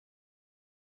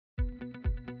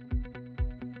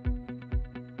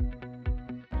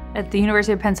At the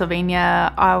University of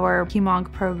Pennsylvania, our Hem-onc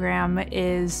program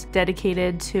is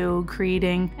dedicated to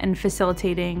creating and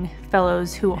facilitating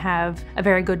fellows who have a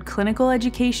very good clinical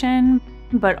education,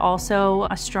 but also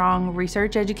a strong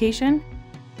research education.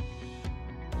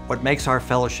 What makes our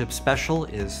fellowship special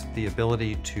is the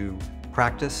ability to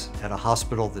practice at a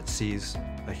hospital that sees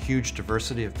a huge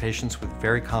diversity of patients with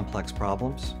very complex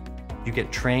problems. You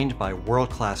get trained by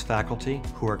world-class faculty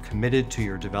who are committed to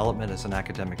your development as an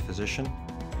academic physician.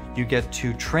 You get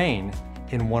to train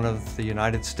in one of the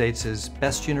United States'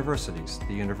 best universities,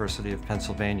 the University of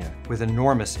Pennsylvania, with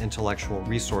enormous intellectual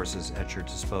resources at your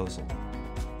disposal.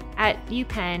 At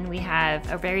UPenn, we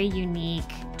have a very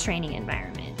unique training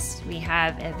environment. We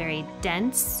have a very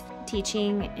dense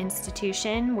teaching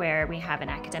institution where we have an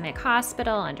academic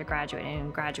hospital, undergraduate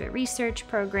and graduate research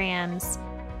programs.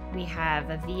 We have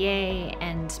a VA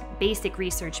and basic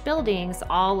research buildings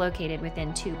all located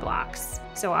within 2 blocks.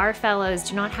 So our fellows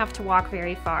do not have to walk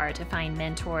very far to find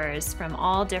mentors from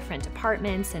all different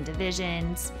departments and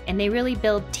divisions, and they really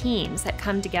build teams that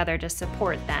come together to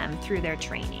support them through their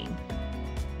training.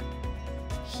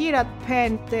 Here at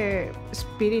Penn, the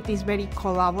spirit is very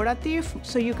collaborative,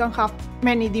 so you can have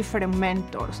many different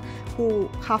mentors who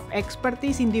have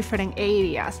expertise in different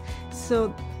areas.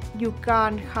 So you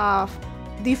can have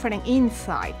different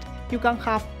insight. You can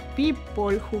have people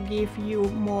who give you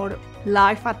more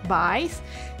life advice.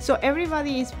 So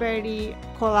everybody is very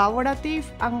collaborative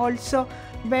and also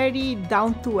very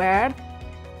down to earth.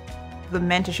 The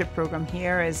mentorship program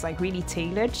here is like really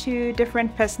tailored to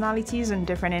different personalities and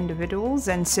different individuals.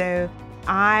 And so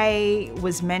I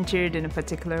was mentored in a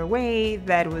particular way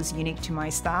that was unique to my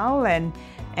style. And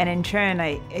in turn,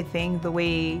 I think the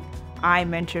way I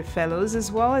mentor fellows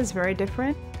as well is very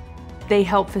different. They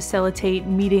help facilitate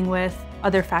meeting with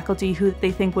other faculty who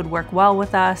they think would work well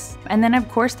with us. And then of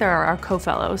course there are our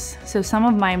co-fellows. So some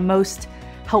of my most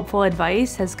helpful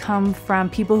advice has come from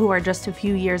people who are just a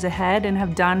few years ahead and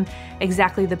have done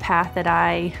exactly the path that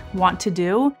I want to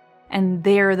do. And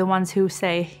they're the ones who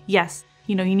say, yes,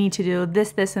 you need to do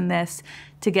this, this, and this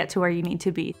to get to where you need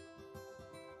to be.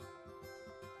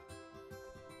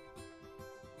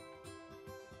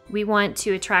 We want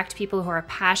to attract people who are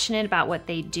passionate about what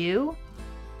they do,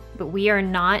 but we are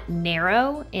not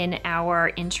narrow in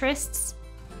our interests.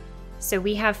 So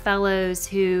we have fellows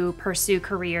who pursue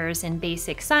careers in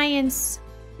basic science,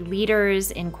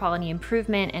 leaders in quality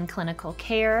improvement and clinical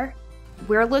care.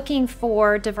 We're looking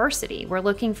for diversity. We're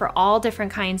looking for all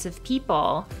different kinds of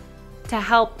people to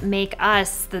help make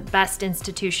us the best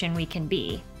institution we can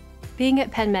be. Being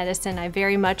at Penn Medicine, I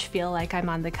very much feel like I'm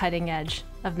on the cutting edge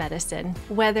of medicine.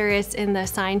 Whether it's in the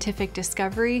scientific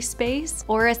discovery space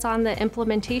or it's on the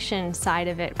implementation side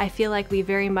of it, I feel like we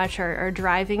very much are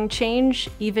driving change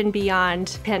even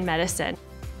beyond Penn Medicine.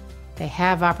 They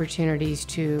have opportunities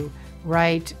to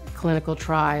write clinical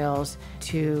trials,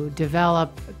 to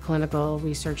develop clinical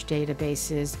research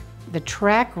databases. The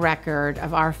track record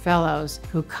of our fellows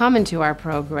who come into our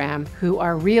program who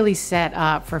are really set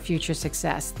up for future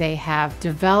success. They have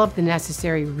developed the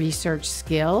necessary research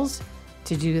skills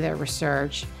to do their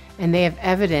research, and they have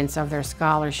evidence of their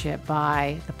scholarship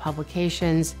by the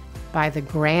publications, by the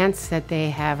grants that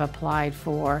they have applied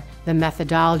for, the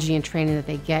methodology and training that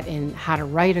they get in how to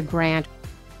write a grant.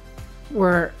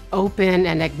 We're open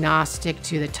and agnostic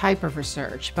to the type of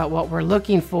research, but what we're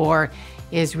looking for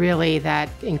is really that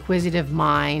inquisitive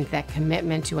mind, that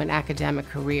commitment to an academic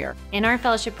career. In our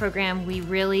fellowship program, we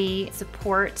really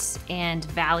support and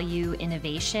value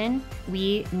innovation.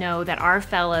 We know that our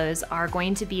fellows are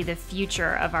going to be the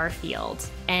future of our field,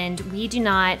 and we do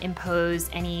not impose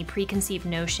any preconceived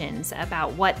notions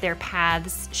about what their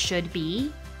paths should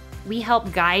be. We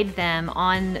help guide them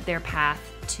on their path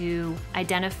to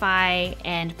identify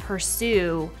and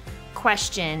pursue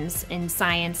questions in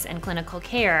science and clinical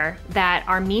care that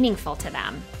are meaningful to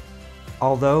them.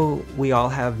 Although we all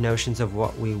have notions of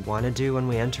what we want to do when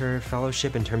we enter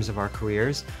fellowship in terms of our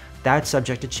careers, that's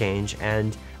subject to change,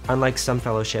 and unlike some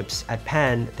fellowships at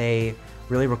Penn, they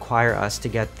really require us to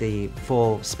get the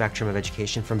full spectrum of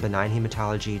education from benign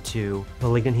hematology to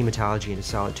malignant hematology and to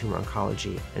solid tumor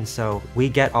oncology. And so we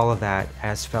get all of that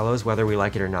as fellows, whether we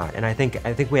like it or not. And I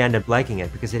think we end up liking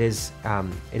it because it is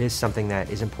something that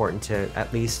is important to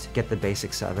at least get the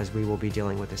basics of, as we will be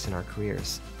dealing with this in our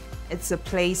careers. It's a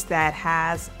place that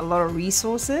has a lot of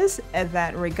resources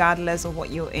that regardless of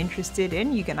what you're interested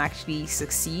in, you can actually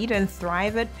succeed and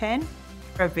thrive at Penn.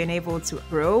 I've been able to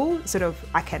grow sort of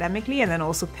academically and then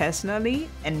also personally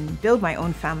and build my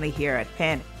own family here at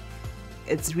Penn.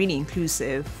 It's really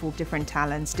inclusive for different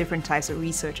talents, different types of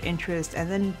research interests, and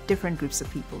then different groups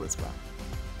of people as well.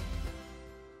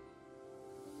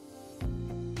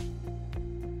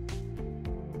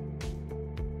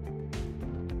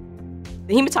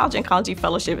 The Hematology-Oncology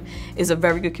Fellowship is a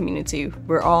very good community.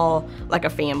 We're all like a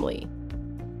family.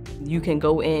 You can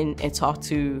go in and talk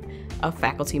to a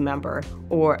faculty member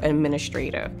or an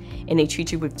administrator, and they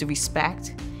treat you with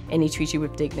respect and they treat you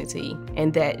with dignity,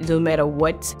 and that no matter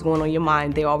what's going on in your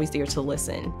mind, they're always there to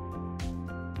listen.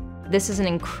 This is an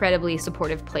incredibly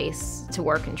supportive place to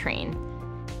work and train.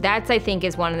 That's, I think,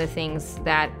 is one of the things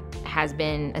that has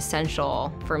been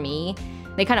essential for me.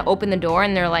 They kind of open the door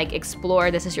and they're like,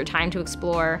 explore, this is your time to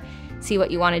explore, see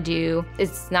what you want to do.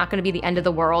 It's not going to be the end of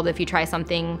the world if you try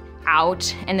something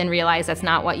out and then realize that's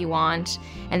not what you want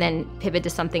and then pivot to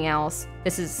something else.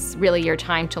 This is really your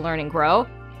time to learn and grow.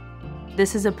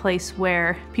 This is a place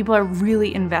where people are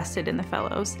really invested in the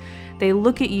fellows. They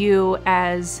look at you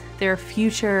as their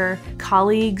future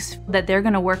colleagues that they're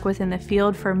going to work with in the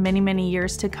field for many, many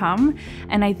years to come.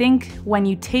 And I think when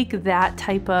you take that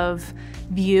type of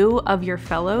view of your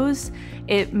fellows,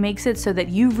 it makes it so that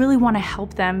you really want to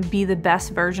help them be the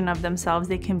best version of themselves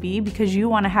they can be, because you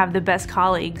want to have the best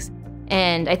colleagues.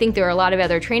 And I think there are a lot of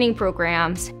other training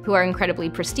programs who are incredibly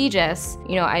prestigious.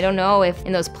 You know, I don't know if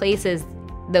in those places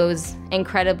those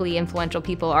incredibly influential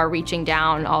people are reaching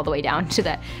down all the way down to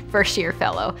that first-year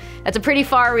fellow. That's a pretty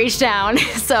far reach down.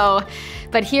 So,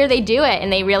 but here they do it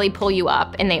and they really pull you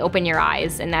up and they open your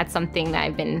eyes, and that's something that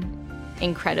I've been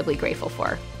incredibly grateful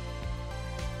for.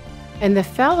 And the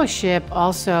fellowship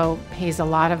also pays a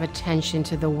lot of attention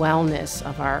to the wellness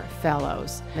of our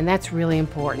fellows. And that's really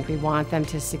important. We want them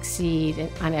to succeed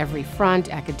on every front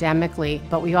academically,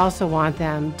 but we also want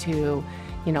them to,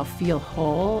 feel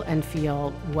whole and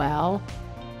feel well.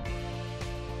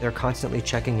 They're constantly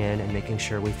checking in and making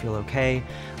sure we feel okay.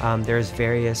 There's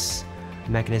various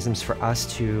mechanisms for us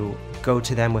to go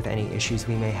to them with any issues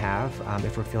we may have.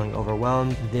 If we're feeling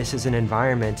overwhelmed, this is an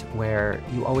environment where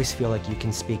you always feel like you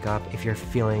can speak up if you're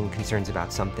feeling concerns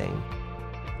about something.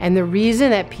 And the reason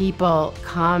that people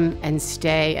come and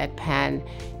stay at Penn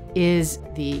is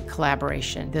the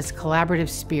collaboration, this collaborative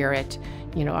spirit,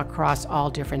 across all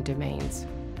different domains.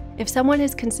 If someone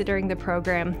is considering the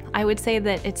program, I would say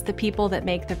that it's the people that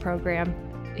make the program.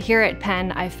 Here at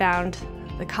Penn, I found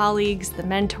the colleagues, the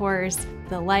mentors,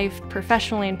 the life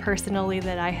professionally and personally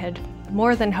that I had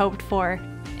more than hoped for.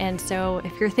 And so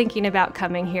if you're thinking about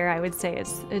coming here, I would say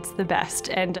it's the best,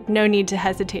 and no need to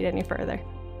hesitate any further.